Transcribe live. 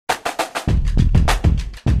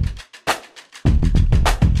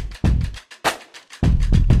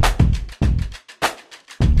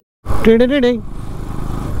ಟಿಡಿಡಿಡಿ.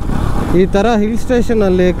 ಈ ಥರ ಹಿಲ್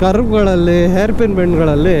ಸ್ಟೇಷನಲ್ಲಿ ಕರ್ವ್ಗಳಲ್ಲಿ ಹೇರ್ಪಿನ್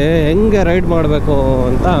ಬೆಂಡ್ಗಳಲ್ಲಿ ಹೆಂಗೆ ರೈಡ್ ಮಾಡಬೇಕು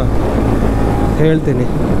ಅಂತ ಹೇಳ್ತೀನಿ.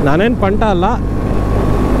 ನಾನೇನು ಪಂಟ ಅಲ್ಲ,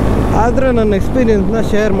 ಆದರೆ ನನ್ನ ಎಕ್ಸ್ಪೀರಿಯನ್ಸ್ನ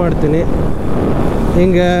ಶೇರ್ ಮಾಡ್ತೀನಿ.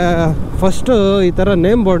 ಹಿಂಗೆ ಫಸ್ಟು ಈ ಥರ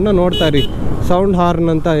ನೇಮ್ ಬೋರ್ಡ್ನ ನೋಡ್ತಾ ಇರಿ. ಸೌಂಡ್ ಹಾರ್ನ್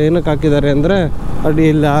ಅಂತ ಏನಕ್ಕೆ ಹಾಕಿದ್ದಾರೆ ಅಂದರೆ ಅಲ್ಲಿ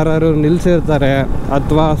ಇಲ್ಲಿ ಯಾರು ನಿಲ್ಲಿಸಿರ್ತಾರೆ,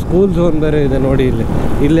 ಅಥವಾ ಸ್ಕೂಲ್ ಝೋನ್ ಬೇರೆ ಇದೆ ನೋಡಿ.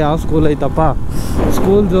 ಇಲ್ಲಿ ಯಾವ ಸ್ಕೂಲ್ ಐತಪ್ಪ,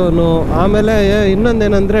 ಸ್ಕೂಲ್ ಝೋನು. ಆಮೇಲೆ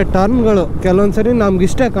ಇನ್ನೊಂದೇನೆಂದರೆ ಟರ್ನ್ಗಳು ಕೆಲವೊಂದು ಸರಿ ನಮ್ಗೆ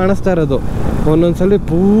ಇಷ್ಟೇ ಕಾಣಿಸ್ತಾ ಇರೋದು, ಒಂದೊಂದು ಸಲ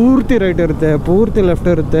ಪೂರ್ತಿ ರೈಟ್ ಇರುತ್ತೆ, ಪೂರ್ತಿ ಲೆಫ್ಟ್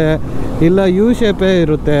ಇರುತ್ತೆ, ಇಲ್ಲ ಯು ಶೇಪೇ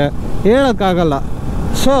ಇರುತ್ತೆ, ಹೇಳೋಕ್ಕಾಗಲ್ಲ.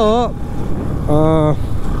 ಸೊ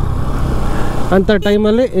ಅಂಥ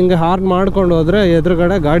ಟೈಮಲ್ಲಿ ಹಿಂಗೆ ಹಾರ್ನ್ ಮಾಡ್ಕೊಂಡು ಹೋದರೆ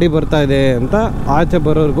ಎದುರುಗಡೆ ಗಾಡಿ ಬರ್ತಾಯಿದೆ ಅಂತ ಆಚೆ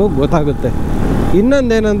ಬರೋರ್ಗೂ ಗೊತ್ತಾಗುತ್ತೆ.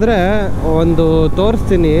 ಇನ್ನೊಂದೇನೆಂದರೆ ಒಂದು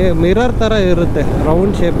ತೋರಿಸ್ತೀನಿ, ಮಿರರ್ ಥರ ಇರುತ್ತೆ,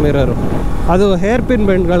 ರೌಂಡ್ ಶೇಪ್ ಮಿರರು. ಅದು ಹೇರ್ ಪಿನ್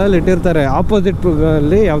ಬೆಂಡ್ಗಳಲ್ಲಿ ಇಟ್ಟಿರ್ತಾರೆ,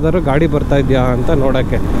 ಆಪೋಸಿಟ್ನಲ್ಲಿ ಯಾವ್ದಾದ್ರು ಗಾಡಿ ಬರ್ತಾ ಇದೆಯಾ ಅಂತ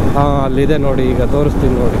ನೋಡೋಕ್ಕೆ. ಅಲ್ಲಿದೆ ನೋಡಿ, ಈಗ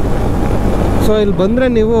ತೋರಿಸ್ತೀನಿ ನೋಡಿ. ಸೊ ಇಲ್ಲಿ ಬಂದರೆ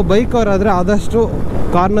ನೀವು ಬೈಕವರಾದರೆ ಆದಷ್ಟು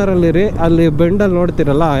ಕಾರ್ನರಲ್ಲಿರಿ. ಅಲ್ಲಿ ಬೆಂಡಲ್ಲಿ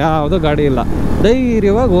ನೋಡ್ತಿರಲ್ಲ ಯಾವುದೋ ಗಾಡಿ ಇಲ್ಲ,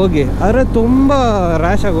 ಧೈರ್ಯವಾಗಿ ಹೋಗಿ. ಆದರೆ ತುಂಬ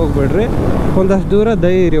ರ್ಯಾಶಾಗಿ ಹೋಗ್ಬೇಡ್ರಿ, ಒಂದಷ್ಟು ದೂರ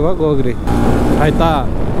ಧೈರ್ಯವಾಗಿ ಹೋಗ್ರಿ, ಆಯಿತಾ.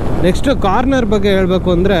 ನೆಕ್ಸ್ಟು ಕಾರ್ನರ್ ಬಗ್ಗೆ ಹೇಳಬೇಕು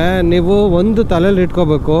ಅಂದರೆ ನೀವು ಒಂದು ತಲೆಯಲ್ಲಿ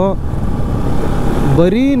ಇಟ್ಕೋಬೇಕು,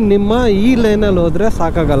 ಬರೀ ನಿಮ್ಮ ಈ ಲೈನಲ್ಲಿ ಹೋದರೆ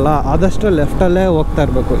ಸಾಕಾಗಲ್ಲ, ಆದಷ್ಟು ಲೆಫ್ಟಲ್ಲೇ ಹೋಗ್ತಾ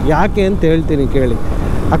ಇರಬೇಕು. ಯಾಕೆ ಅಂತ ಹೇಳ್ತೀನಿ ಕೇಳಿ.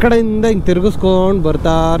 ಆ ಕಡೆಯಿಂದ ಹಿಂಗೆ ತಿರುಗಿಸ್ಕೊಂಡು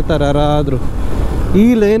ಬರ್ತಾ ಇರ್ತಾರೆ ಯಾರಾದರೂ, ಈ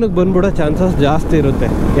ಲೈನಿಗೆ ಬಂದ್ಬಿಡೋ ಚಾನ್ಸಸ್ ಜಾಸ್ತಿ ಇರುತ್ತೆ.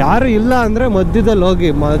 ಯಾರು ಇಲ್ಲ ಅಂದರೆ ಮಧ್ಯದಲ್ಲಿ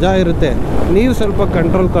ಹೋಗಿ, ಮಜಾ ಇರುತ್ತೆ. ನೀವು ಸ್ವಲ್ಪ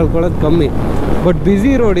ಕಂಟ್ರೋಲ್ ಕಳ್ಕೊಳ್ಳೋದು ಕಮ್ಮಿ. ಬಟ್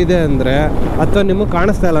ಬ್ಯುಸಿ ರೋಡ್ ಇದೆ ಅಂದರೆ, ಅಥವಾ ನಿಮಗೆ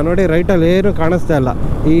ಕಾಣಿಸ್ತಾ ಇಲ್ಲ ನೋಡಿ, ರೈಟಲ್ಲಿ ಏನು ಕಾಣಿಸ್ತಾ ಇಲ್ಲ,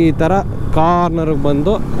 ಈ ಥರ ಕಾರ್ನರ್ಗೆ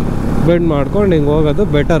ಬಂದು ಬೆಂಡ್ ಮಾಡ್ಕೊಂಡು ಹಿಂಗೆ ಹೋಗೋದು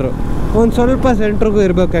ಬೆಟರು. ಒಂದು ಸ್ವಲ್ಪ ಸೆಂಟ್ರಿಗೂ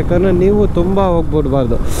ಇರಬೇಕು, ಯಾಕಂದರೆ ನೀವು ತುಂಬ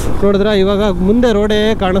ಹೋಗ್ಬಿಡ್ಬಾರ್ದು. ನೋಡಿದ್ರೆ ಇವಾಗ ಮುಂದೆ ರೋಡೇ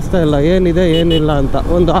ಕಾಣಿಸ್ತಾ ಇಲ್ಲ, ಏನಿದೆ ಏನಿಲ್ಲ ಅಂತ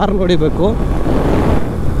ಒಂದು ಹಾರ್ನ್ ಹೊಡಿಬೇಕು.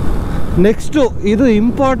 ನೆಕ್ಸ್ಟು ಇದು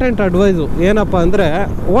ಇಂಪಾರ್ಟೆಂಟ್ ಅಡ್ವೈಸು ಏನಪ್ಪ ಅಂದರೆ,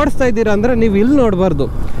 ಓಡಿಸ್ತಾ ಇದ್ದೀರಾ ಅಂದರೆ ನೀವು ಇಲ್ಲಿ ನೋಡಬಾರ್ದು,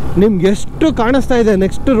 ನಿಮ್ಗೆ ಎಷ್ಟು ಕಾಣಿಸ್ತಾ ಇದೆ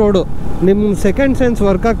ನೆಕ್ಸ್ಟ್ ರೋಡು, ನಿಮ್ಮ ಸೆಕೆಂಡ್ ಸೆನ್ಸ್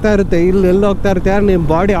ವರ್ಕ್ ಆಗ್ತಾ ಇರುತ್ತೆ. ಇಲ್ಲಿ ಎಲ್ಲಿ ಹೋಗ್ತಾ ಇರುತ್ತೆ, ಯಾರು ನಿಮ್ಮ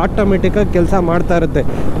ಬಾಡಿ ಆಟೋಮೆಟಿಕ್ಕಾಗಿ ಕೆಲಸ ಮಾಡ್ತಾ ಇರುತ್ತೆ,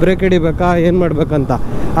 ಬ್ರೇಕ್ ಹಿಡಿಬೇಕಾ ಏನು ಮಾಡಬೇಕಂತ.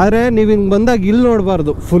 ಆದರೆ ನೀವು ಹಿಂಗೆ ಬಂದಾಗ ಇಲ್ಲಿ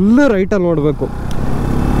ನೋಡಬಾರ್ದು, ಫುಲ್ಲು ರೈಟಲ್ಲಿ ನೋಡಬೇಕು.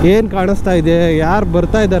 ಏನು ಕಾಣಿಸ್ತಾ ಇದೆ, ಯಾರು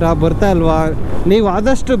ಬರ್ತಾ ಇದ್ದಾರಾ ಬರ್ತಾ ಇಲ್ವಾ. ನೀವು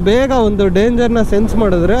ಆದಷ್ಟು ಬೇಗ ಒಂದು ಡೇಂಜರ್ನ ಸೆನ್ಸ್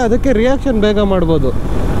ಮಾಡಿದ್ರೆ ಅದಕ್ಕೆ ರಿಯಾಕ್ಷನ್ ಬೇಗ ಮಾಡ್ಬೋದು.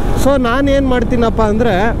 ಸೊ ನಾನೇನು ಮಾಡ್ತೀನಪ್ಪ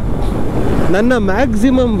ಅಂದರೆ, ನನ್ನ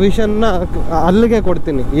ಮ್ಯಾಕ್ಸಿಮಮ್ ವಿಷನ್ನ ಅಲ್ಲಿಗೆ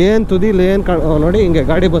ಕೊಡ್ತೀನಿ. ಏನು ತುದಿಲಿ ಏನು ನೋಡಿ, ಹಿಂಗೆ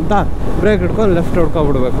ಗಾಡಿ ಬಂತಾ ಬ್ರೇಕ್ ಹಿಡ್ಕೊಂಡು ಲೆಫ್ಟ್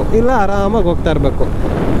ಹೊಡ್ಕೊಬಿಡ್ಬೇಕು, ಇಲ್ಲ ಆರಾಮಾಗಿ ಹೋಗ್ತಾ ಇರಬೇಕು.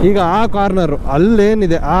 ಈಗ ಆ ಕಾರ್ನರು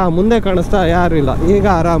ಅಲ್ಲೇನಿದೆ, ಮುಂದೆ ಕಾಣಿಸ್ತಾ ಯಾರು ಇಲ್ಲ, ಈಗ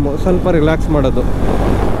ಆರಾಮು ಸ್ವಲ್ಪ ರಿಲ್ಯಾಕ್ಸ್ ಮಾಡೋದು.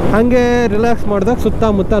 ಹಾಗೆ ರಿಲ್ಯಾಕ್ಸ್ ಮಾಡಿದಾಗ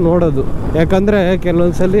ಸುತ್ತಮುತ್ತ ನೋಡೋದು, ಯಾಕಂದರೆ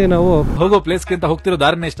ಕೆಲವೊಂದ್ಸಲಿ ನಾವು ಹೋಗೋ ಪ್ಲೇಸ್ಗಿಂತ ಹೋಗ್ತಿರೋ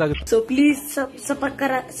ದಾರಿನೇ ಇಷ್ಟ ಆಗುತ್ತೆ. So please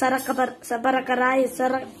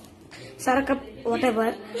Saraka, whatever.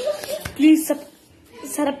 Please,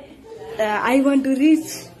 I want to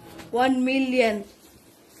reach 1 million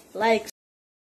likes.